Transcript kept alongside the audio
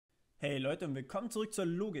Hey Leute und willkommen zurück zur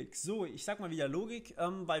Logik. So, ich sag mal wieder Logik,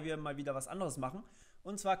 weil wir mal wieder was anderes machen.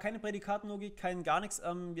 Und zwar keine Prädikatenlogik, kein gar nichts.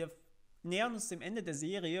 Wir nähern uns dem Ende der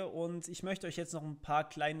Serie und ich möchte euch jetzt noch ein paar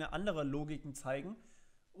kleine andere Logiken zeigen.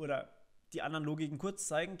 Oder die anderen Logiken kurz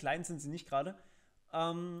zeigen. Klein sind sie nicht gerade.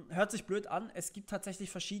 Hört sich blöd an, es gibt tatsächlich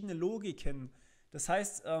verschiedene Logiken. Das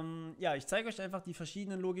heißt, ja, ich zeige euch einfach die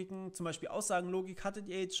verschiedenen Logiken. Zum Beispiel Aussagenlogik hattet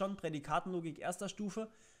ihr jetzt schon, Prädikatenlogik erster Stufe.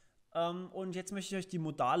 Und jetzt möchte ich euch die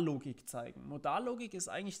Modallogik zeigen. Modallogik ist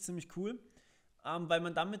eigentlich ziemlich cool, weil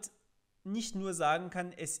man damit nicht nur sagen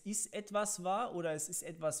kann, es ist etwas wahr oder es ist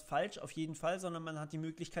etwas falsch, auf jeden Fall, sondern man hat die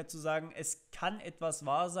Möglichkeit zu sagen, es kann etwas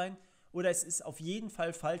wahr sein oder es ist auf jeden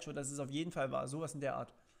Fall falsch oder es ist auf jeden Fall wahr, sowas in der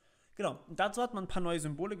Art. Genau, und dazu hat man ein paar neue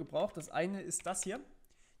Symbole gebraucht. Das eine ist das hier,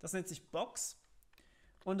 das nennt sich Box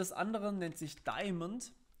und das andere nennt sich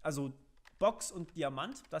Diamond, also Box und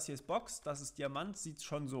Diamant. Das hier ist Box, das ist Diamant, sieht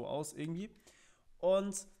schon so aus irgendwie.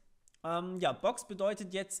 Und ja, Box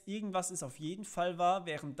bedeutet jetzt, irgendwas ist auf jeden Fall wahr,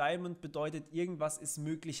 während Diamond bedeutet, irgendwas ist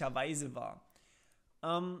möglicherweise wahr.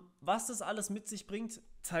 Was das alles mit sich bringt,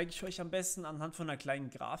 zeige ich euch am besten anhand von einer kleinen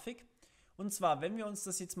Grafik. Und zwar, wenn wir uns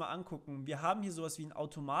das jetzt mal angucken, wir haben hier sowas wie einen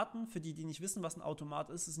Automaten. Für die, die nicht wissen, was ein Automat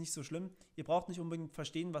ist nicht so schlimm. Ihr braucht nicht unbedingt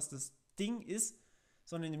verstehen, was das Ding ist,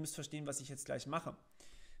 sondern ihr müsst verstehen, was ich jetzt gleich mache.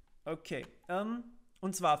 Okay,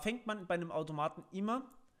 und zwar fängt man bei einem Automaten immer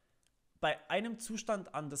bei einem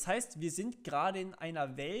Zustand an. Das heißt, wir sind gerade in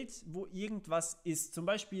einer Welt, wo irgendwas ist. Zum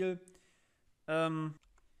Beispiel, wir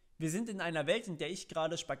sind in einer Welt, in der ich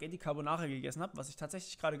gerade Spaghetti Carbonara gegessen habe, was ich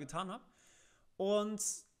tatsächlich gerade getan habe. Und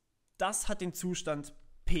das hat den Zustand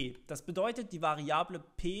P. Das bedeutet, die Variable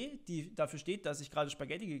P, die dafür steht, dass ich gerade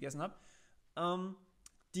Spaghetti gegessen habe,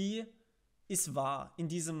 die ist wahr in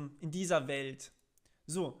dieser Welt.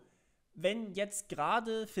 So, wenn jetzt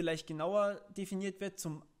gerade vielleicht genauer definiert wird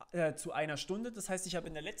zu einer Stunde, das heißt, ich habe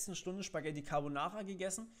in der letzten Stunde Spaghetti Carbonara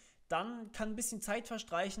gegessen, dann kann ein bisschen Zeit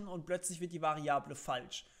verstreichen und plötzlich wird die Variable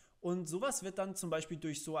falsch. Und sowas wird dann zum Beispiel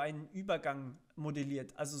durch so einen Übergang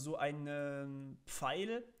modelliert, also so einen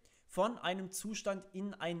Pfeil von einem Zustand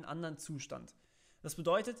in einen anderen Zustand. Das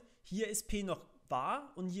bedeutet, hier ist P noch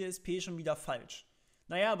wahr und hier ist P schon wieder falsch.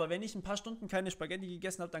 Naja, aber wenn ich ein paar Stunden keine Spaghetti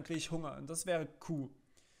gegessen habe, dann kriege ich Hunger und das wäre Q.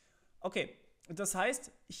 Okay, das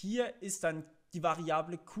heißt, hier ist dann die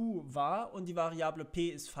Variable Q wahr und die Variable P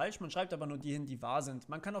ist falsch. Man schreibt aber nur die hin, die wahr sind.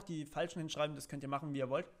 Man kann auch die falschen hinschreiben, das könnt ihr machen, wie ihr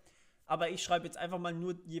wollt. Aber ich schreibe jetzt einfach mal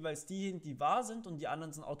nur jeweils die hin, die wahr sind und die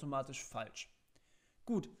anderen sind automatisch falsch.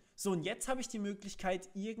 Gut, so und jetzt habe ich die Möglichkeit,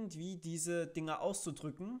 irgendwie diese Dinger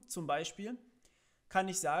auszudrücken. Zum Beispiel kann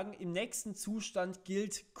ich sagen, im nächsten Zustand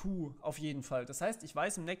gilt Q auf jeden Fall. Das heißt, ich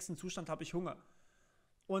weiß, im nächsten Zustand habe ich Hunger.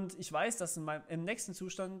 Und ich weiß, dass im nächsten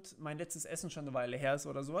Zustand mein letztes Essen schon eine Weile her ist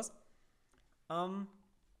oder sowas.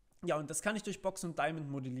 Ja, und das kann ich durch Box und Diamond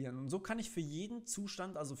modellieren. Und so kann ich für jeden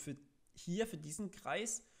Zustand, also für diesen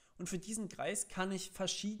Kreis und für diesen Kreis kann ich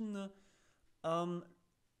verschiedene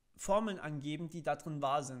Formeln angeben, die da drin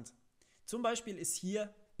wahr sind. Zum Beispiel ist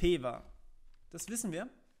hier P wahr. Das wissen wir,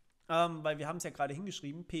 weil wir haben es ja gerade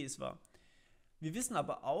hingeschrieben, P ist wahr. Wir wissen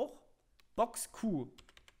aber auch Box Q.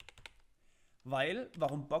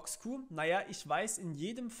 Warum Box Q? Naja, ich weiß, in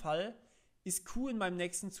jedem Fall ist Q in meinem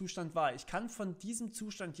nächsten Zustand wahr. Ich kann von diesem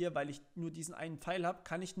Zustand hier, weil ich nur diesen einen Pfeil habe,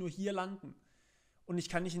 kann ich nur hier landen. Und ich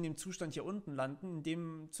kann nicht in dem Zustand hier unten landen, in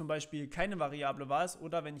dem zum Beispiel keine Variable wahr ist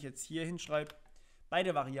oder wenn ich jetzt hier hinschreibe,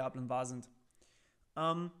 beide Variablen wahr sind.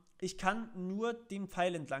 Ich kann nur den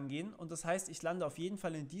Pfeil entlang gehen und das heißt, ich lande auf jeden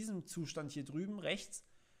Fall in diesem Zustand hier drüben rechts.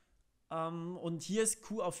 Und hier ist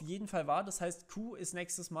Q auf jeden Fall wahr, das heißt, Q ist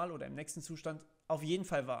nächstes Mal oder im nächsten Zustand auf jeden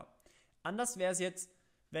Fall wahr. Anders wäre es jetzt,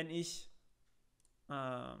 wenn ich,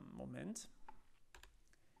 anders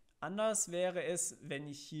wäre es, wenn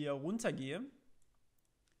ich hier runtergehe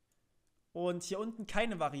und hier unten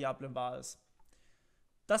keine Variable wahr ist.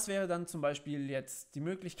 Das wäre dann zum Beispiel jetzt die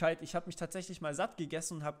Möglichkeit, ich habe mich tatsächlich mal satt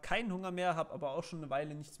gegessen und habe keinen Hunger mehr, habe aber auch schon eine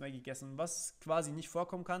Weile nichts mehr gegessen, was quasi nicht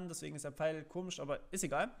vorkommen kann, deswegen ist der Pfeil komisch, aber ist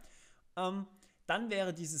egal. Dann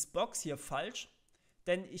wäre dieses Box hier falsch,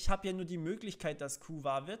 denn ich habe ja nur die Möglichkeit, dass Q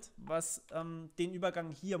wahr wird, was den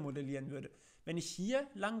Übergang hier modellieren würde. Wenn ich hier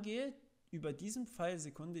lang gehe, über diesen Pfeil,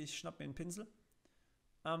 Sekunde, ich schnapp mir einen Pinsel,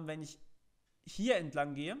 wenn ich hier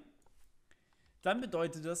entlang gehe, dann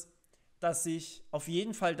bedeutet das, dass ich auf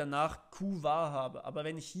jeden Fall danach Q wahr habe. Aber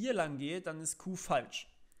wenn ich hier lang gehe, dann ist Q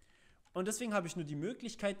falsch. Und deswegen habe ich nur die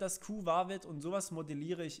Möglichkeit, dass Q wahr wird und sowas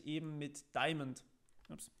modelliere ich eben mit Diamond.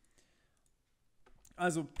 Ups.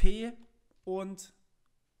 Also P und,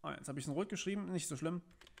 jetzt habe ich es zurückgeschrieben, nicht so schlimm.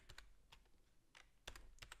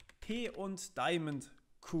 P und Diamond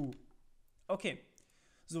Q. Okay,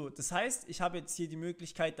 So, das heißt, ich habe jetzt hier die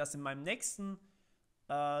Möglichkeit, dass in meinem nächsten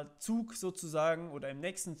Zug sozusagen oder im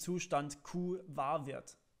nächsten Zustand Q wahr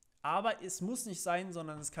wird. Aber es muss nicht sein,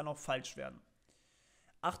 sondern es kann auch falsch werden.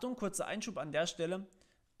 Achtung, kurzer Einschub an der Stelle.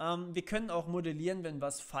 Wir können auch modellieren, wenn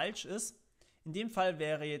was falsch ist. In dem Fall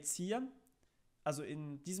wäre jetzt hier, also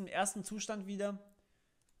in diesem ersten Zustand wieder,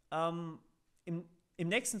 im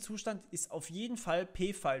nächsten Zustand ist auf jeden Fall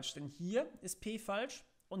P falsch, denn hier ist P falsch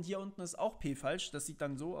und hier unten ist auch P falsch. Das sieht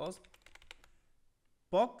dann so aus.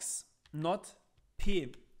 Box not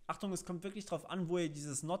P. Achtung, es kommt wirklich darauf an, wo ihr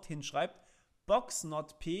dieses not hinschreibt. Box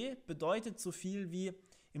not P bedeutet so viel wie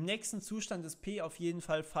im nächsten Zustand ist P auf jeden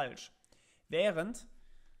Fall falsch. Während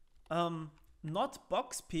not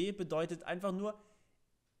box P bedeutet einfach nur,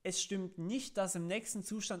 es stimmt nicht, dass im nächsten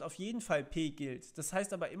Zustand auf jeden Fall P gilt. Das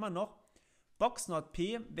heißt aber immer noch, box not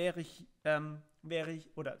P wäre ich,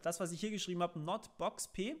 oder das, was ich hier geschrieben habe, not box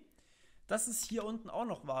P, das ist hier unten auch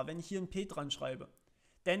noch wahr, wenn ich hier ein P dran schreibe.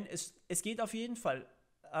 Denn es geht auf jeden Fall.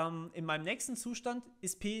 In meinem nächsten Zustand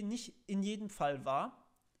ist P nicht in jedem Fall wahr.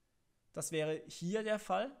 Das wäre hier der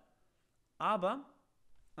Fall. Aber,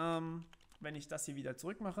 wenn ich das hier wieder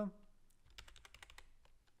zurück mache,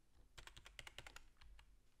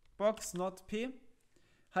 Box not P,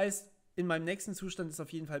 heißt, in meinem nächsten Zustand ist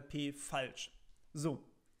auf jeden Fall P falsch. So.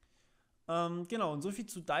 Genau, und so viel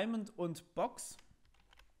zu Diamond und Box.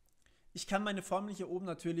 Ich kann meine Formel hier oben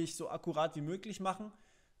natürlich so akkurat wie möglich machen.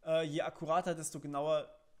 Je akkurater, desto genauer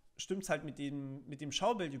stimmt es halt mit dem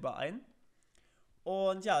Schaubild überein.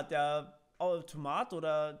 Und ja, der Automat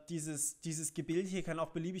oder dieses Gebilde hier kann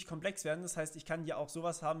auch beliebig komplex werden. Das heißt, ich kann hier auch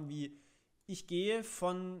sowas haben wie, ich gehe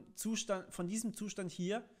von diesem Zustand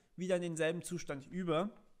hier wieder in denselben Zustand über,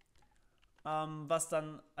 was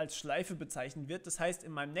dann als Schleife bezeichnet wird. Das heißt,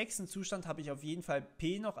 in meinem nächsten Zustand habe ich auf jeden Fall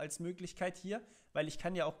P noch als Möglichkeit hier, weil ich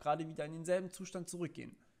kann ja auch gerade wieder in denselben Zustand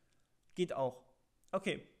zurückgehen. Geht auch.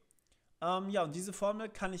 Okay. Ja, und diese Formel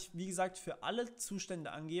kann ich, wie gesagt, für alle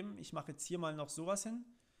Zustände angeben. Ich mache jetzt hier mal noch sowas hin.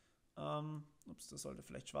 Ups, das sollte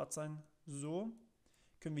vielleicht schwarz sein. So.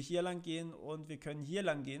 Können wir hier lang gehen und wir können hier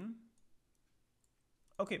lang gehen.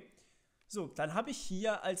 Okay. So, dann habe ich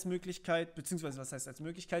hier als Möglichkeit, beziehungsweise was heißt als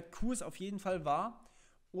Möglichkeit, Q ist auf jeden Fall wahr.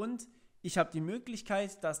 Und ich habe die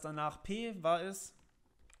Möglichkeit, dass danach P wahr ist.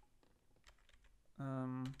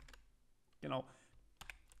 Genau.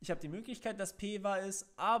 Ich habe die Möglichkeit, dass P wahr ist,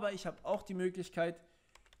 aber ich habe auch die Möglichkeit,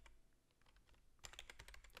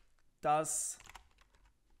 dass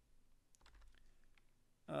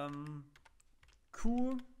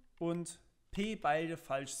Q und P beide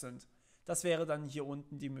falsch sind. Das wäre dann hier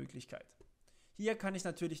unten die Möglichkeit. Hier kann ich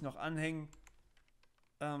natürlich noch anhängen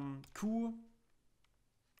Q,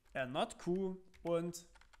 not Q und,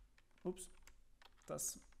 ups,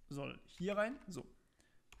 das soll hier rein, so.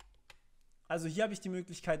 Also hier habe ich die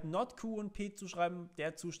Möglichkeit, not Q und P zu schreiben,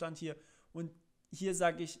 der Zustand hier. Und hier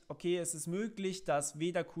sage ich, okay, es ist möglich, dass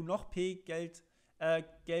weder Q noch P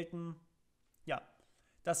gelten. Ja,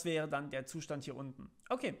 das wäre dann der Zustand hier unten.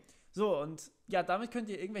 Okay, so und ja, damit könnt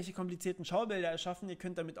ihr irgendwelche komplizierten Schaubilder erschaffen. Ihr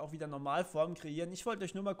könnt damit auch wieder Normalformen kreieren. Ich wollte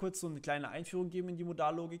euch nur mal kurz so eine kleine Einführung geben in die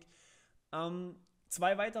Modallogik.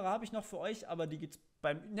 2 weitere habe ich noch für euch, aber die gibt es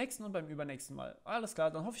beim nächsten und beim übernächsten Mal. Alles klar,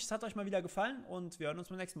 dann hoffe ich, es hat euch mal wieder gefallen und wir hören uns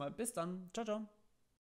beim nächsten Mal. Bis dann. Ciao, ciao.